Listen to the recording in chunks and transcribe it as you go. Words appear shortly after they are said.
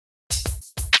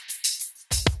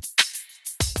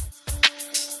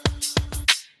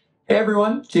Hey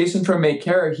everyone, Jason from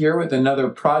Makera here with another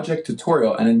project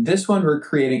tutorial, and in this one we're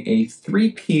creating a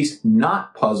 3-piece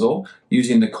knot puzzle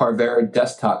using the Carvera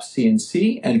desktop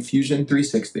CNC and Fusion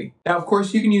 360. Now of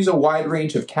course you can use a wide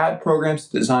range of CAD programs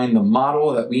to design the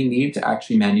model that we need to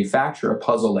actually manufacture a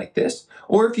puzzle like this,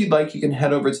 or if you'd like you can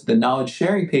head over to the knowledge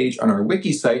sharing page on our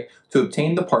Wiki site to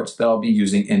obtain the parts that I'll be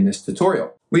using in this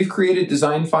tutorial. We've created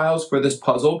design files for this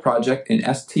puzzle project in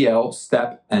STL,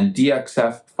 STEP, and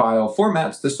DXF file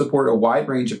formats to support a wide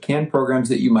range of CAD programs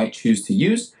that you might choose to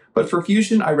use, but for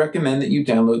Fusion, I recommend that you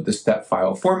download the STEP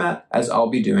file format, as I'll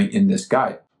be doing in this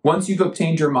guide. Once you've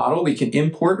obtained your model, we can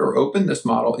import or open this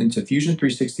model into Fusion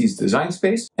 360's design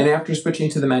space, and after switching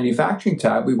to the manufacturing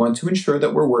tab, we want to ensure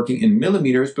that we're working in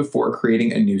millimeters before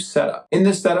creating a new setup. In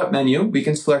the setup menu, we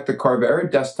can select the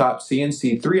Carvera desktop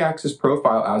CNC 3-axis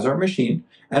profile as our machine,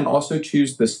 and also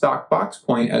choose the stock box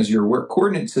point as your work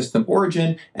coordinate system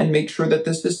origin, and make sure that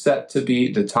this is set to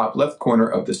be the top left corner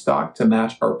of the stock to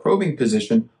match our probing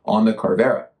position on the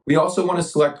Carvera. We also want to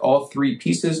select all 3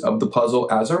 pieces of the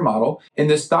puzzle as our model. In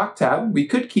the stock tab, we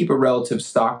could keep a relative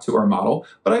stock to our model,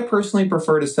 but I personally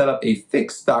prefer to set up a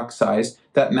fixed stock size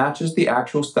that matches the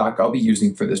actual stock I'll be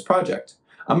using for this project.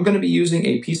 I'm going to be using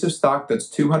a piece of stock that's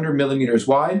 200 millimeters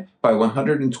wide by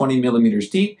 120 millimeters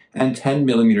deep and 10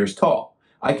 millimeters tall.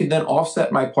 I can then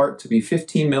offset my part to be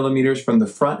 15 millimeters from the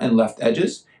front and left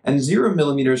edges and 0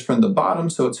 millimeters from the bottom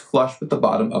so it's flush with the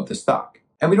bottom of the stock.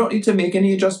 And we don't need to make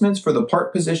any adjustments for the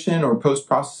part position or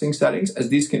post-processing settings, as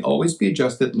these can always be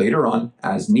adjusted later on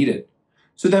as needed.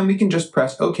 So then we can just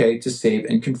press OK to save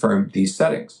and confirm these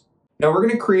settings. Now we're going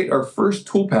to create our first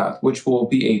toolpath, which will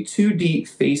be a 2D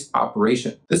face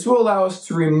operation. This will allow us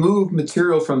to remove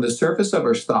material from the surface of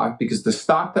our stock because the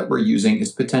stock that we're using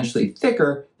is potentially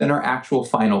thicker than our actual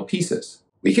final pieces.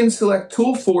 We can select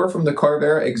Tool 4 from the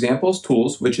Carvera Examples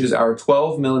tools, which is our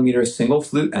 12 millimeter single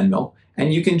flute end mill,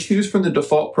 and you can choose from the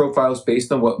default profiles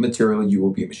based on what material you will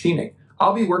be machining.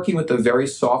 I'll be working with a very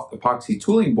soft epoxy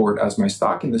tooling board as my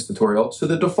stock in this tutorial, so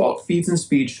the default feeds and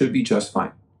speeds should be just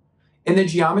fine. In the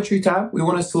Geometry tab, we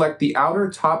want to select the outer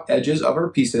top edges of our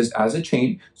pieces as a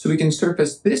chain so we can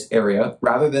surface this area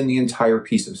rather than the entire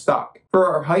piece of stock. For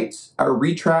our heights, our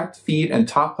retract, feed, and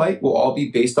top height will all be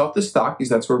based off the stock because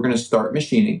that's where we're going to start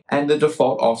machining, and the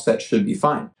default offset should be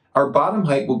fine. Our bottom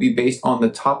height will be based on the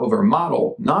top of our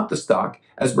model, not the stock,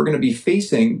 as we're going to be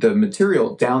facing the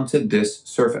material down to this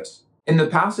surface. In the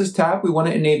Passes tab, we want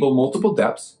to enable multiple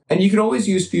depths, and you can always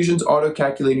use Fusion's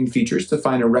auto-calculating features to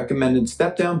find a recommended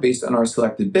step down based on our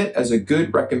selected bit as a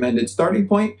good recommended starting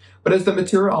point, but as the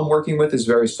material I'm working with is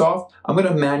very soft, I'm going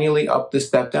to manually up the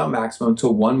step down maximum to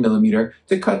 1 millimeter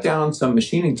to cut down on some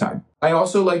machining time. I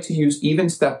also like to use even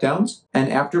step downs,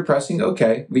 and after pressing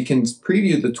OK, we can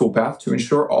preview the toolpath to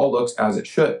ensure all looks as it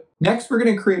should. Next, we're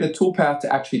going to create a toolpath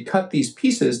to actually cut these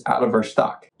pieces out of our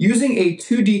stock. Using a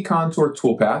 2D contour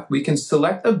toolpath, we can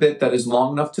select a bit that is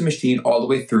long enough to machine all the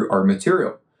way through our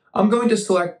material. I'm going to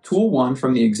select Tool 1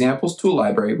 from the Examples tool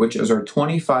library, which is our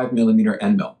 25 millimeter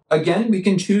end mill. Again, we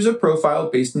can choose a profile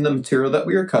based on the material that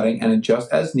we are cutting and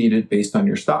adjust as needed based on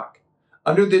your stock.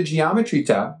 Under the Geometry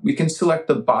tab, we can select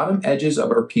the bottom edges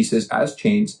of our pieces as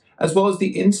chains, as well as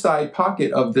the inside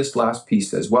pocket of this last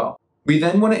piece as well. We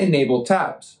then want to enable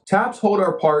tabs. Tabs hold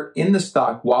our part in the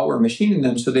stock while we're machining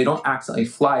them so they don't accidentally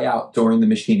fly out during the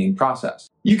machining process.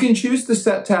 You can choose to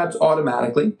set tabs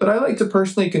automatically, but I like to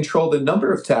personally control the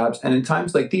number of tabs, and in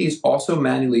times like these also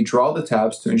manually draw the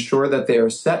tabs to ensure that they are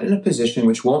set in a position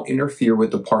which won't interfere with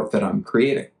the part that I'm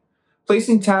creating.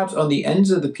 Placing tabs on the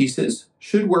ends of the pieces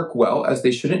should work well, as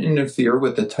they shouldn't interfere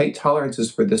with the tight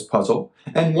tolerances for this puzzle,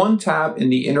 and one tab in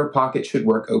the inner pocket should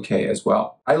work okay as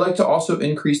well. I like to also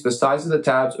increase the size of the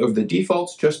tabs over the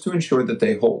defaults just to ensure that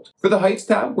they hold. For the heights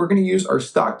tab, we're going to use our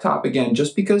stock top again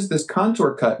just because this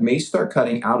contour cut may start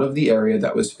cutting out of the area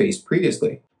that was faced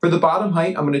previously. For the bottom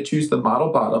height, I'm going to choose the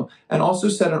model bottom and also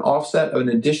set an offset of an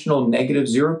additional negative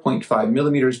 0.5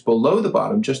 millimeters below the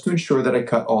bottom just to ensure that I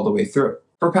cut all the way through.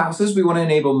 For passes, we want to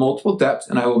enable multiple depths,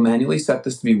 and I will manually set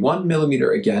this to be 1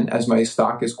 millimeter again, as my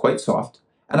stock is quite soft.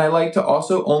 And I like to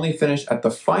also only finish at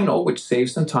the final, which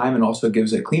saves some time and also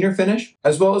gives a cleaner finish,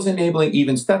 as well as enabling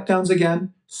even step downs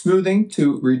again, smoothing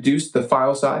to reduce the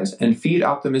file size, and feed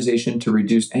optimization to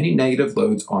reduce any negative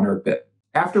loads on our bit.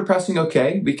 After pressing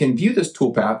OK, we can view this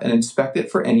toolpath and inspect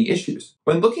it for any issues.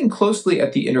 When looking closely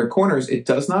at the inner corners, it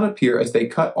does not appear as they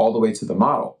cut all the way to the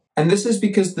model. And this is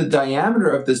because the diameter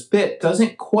of this bit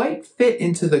doesn't quite fit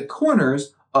into the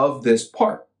corners of this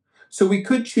part. So we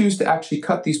could choose to actually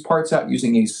cut these parts out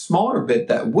using a smaller bit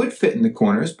that would fit in the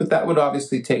corners, but that would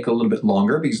obviously take a little bit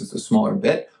longer because it's a smaller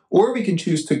bit. Or we can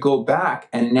choose to go back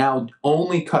and now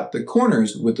only cut the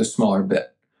corners with a smaller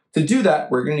bit. To do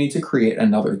that, we're going to need to create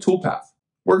another toolpath.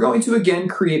 We're going to again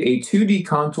create a 2D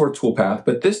contour toolpath,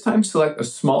 but this time select a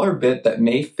smaller bit that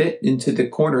may fit into the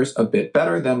corners a bit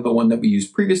better than the one that we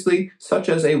used previously, such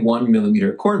as a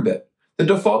 1mm corn bit. The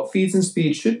default feeds and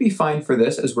speeds should be fine for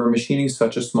this as we're machining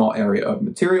such a small area of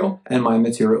material and my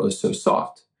material is so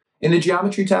soft. In the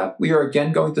Geometry tab, we are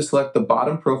again going to select the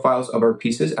bottom profiles of our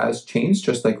pieces as chains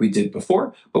just like we did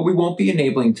before, but we won't be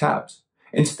enabling tabs.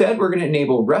 Instead, we're going to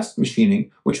enable rest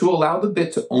machining, which will allow the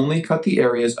bit to only cut the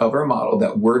areas of our model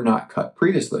that were not cut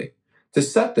previously. To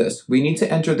set this, we need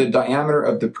to enter the diameter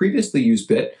of the previously used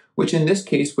bit, which in this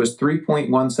case was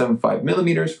 3.175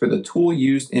 millimeters for the tool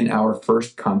used in our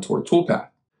first contour toolpath.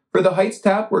 For the heights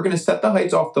tab, we're going to set the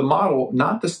heights off the model,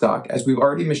 not the stock, as we've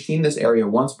already machined this area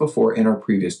once before in our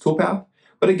previous toolpath.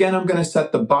 But again, I'm going to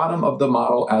set the bottom of the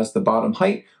model as the bottom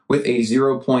height with a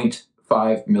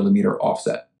 0.5 millimeter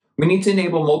offset. We need to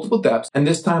enable multiple depths, and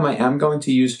this time I am going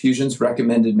to use Fusion's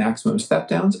recommended maximum step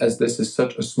downs as this is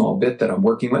such a small bit that I'm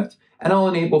working with, and I'll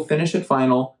enable finish at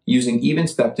final using even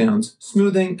step downs,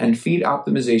 smoothing, and feed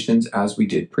optimizations as we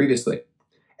did previously.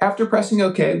 After pressing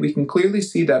OK, we can clearly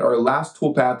see that our last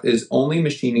toolpath is only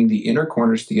machining the inner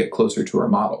corners to get closer to our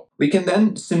model. We can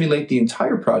then simulate the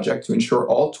entire project to ensure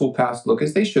all toolpaths look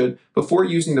as they should before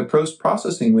using the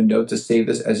post-processing window to save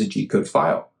this as a GCode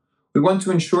file. We want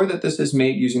to ensure that this is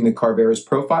made using the Carvera's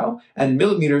profile and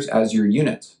millimeters as your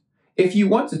units. If you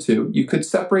wanted to, you could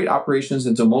separate operations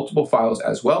into multiple files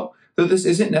as well, though this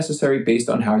isn't necessary based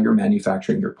on how you're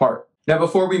manufacturing your part. Now,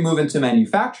 before we move into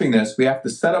manufacturing this, we have to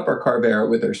set up our Carvera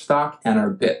with our stock and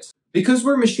our bits. Because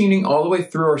we're machining all the way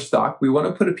through our stock, we want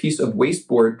to put a piece of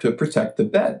wasteboard to protect the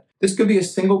bed. This could be a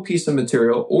single piece of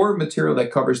material or material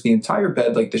that covers the entire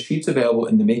bed like the sheets available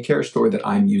in the Makera store that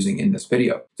I'm using in this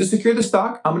video. To secure the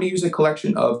stock, I'm going to use a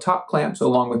collection of top clamps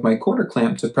along with my corner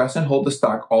clamp to press and hold the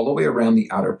stock all the way around the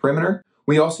outer perimeter.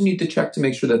 We also need to check to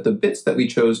make sure that the bits that we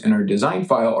chose in our design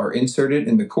file are inserted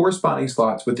in the corresponding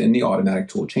slots within the automatic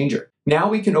tool changer. Now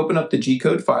we can open up the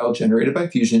GCode file generated by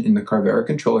Fusion in the Carvera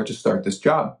controller to start this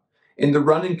job. In the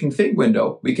Run and Config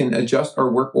window, we can adjust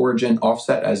our work origin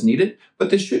offset as needed, but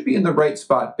this should be in the right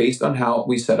spot based on how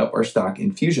we set up our stock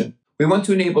in Fusion. We want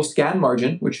to enable Scan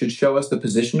Margin, which should show us the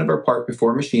position of our part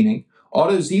before machining,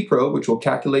 Auto Z Probe, which will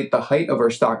calculate the height of our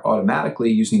stock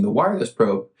automatically using the wireless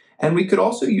probe, and we could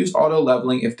also use Auto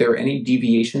Leveling if there are any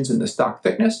deviations in the stock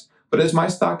thickness, but as my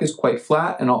stock is quite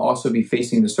flat and I'll also be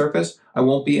facing the surface, I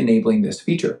won't be enabling this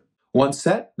feature. Once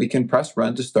set, we can press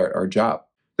Run to start our job.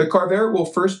 The Carvera will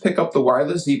first pick up the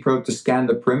wireless Z probe to scan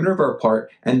the perimeter of our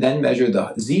part and then measure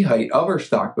the Z height of our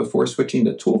stock before switching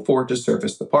to Tool 4 to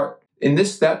surface the part. In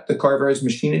this step, the Carvera is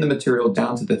machining the material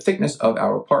down to the thickness of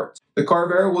our parts. The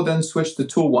Carvera will then switch to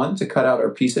Tool 1 to cut out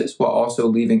our pieces while also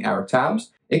leaving our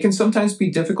tabs. It can sometimes be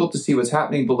difficult to see what's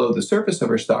happening below the surface of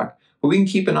our stock, but we can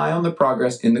keep an eye on the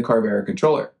progress in the Carvera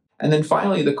controller. And then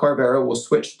finally, the Carvera will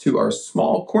switch to our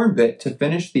small corn bit to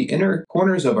finish the inner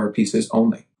corners of our pieces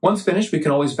only. Once finished, we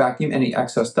can always vacuum any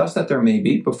excess dust that there may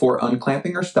be before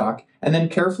unclamping our stock and then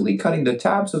carefully cutting the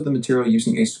tabs of the material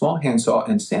using a small handsaw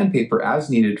and sandpaper as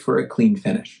needed for a clean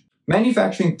finish.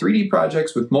 Manufacturing 3D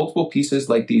projects with multiple pieces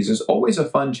like these is always a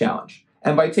fun challenge.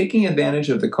 And by taking advantage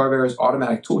of the Carvera's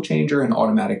automatic tool changer and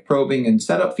automatic probing and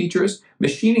setup features,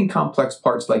 machining complex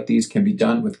parts like these can be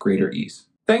done with greater ease.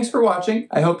 Thanks for watching.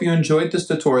 I hope you enjoyed this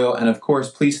tutorial, and of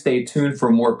course, please stay tuned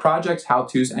for more projects,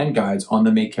 how-tos, and guides on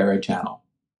the Makera channel.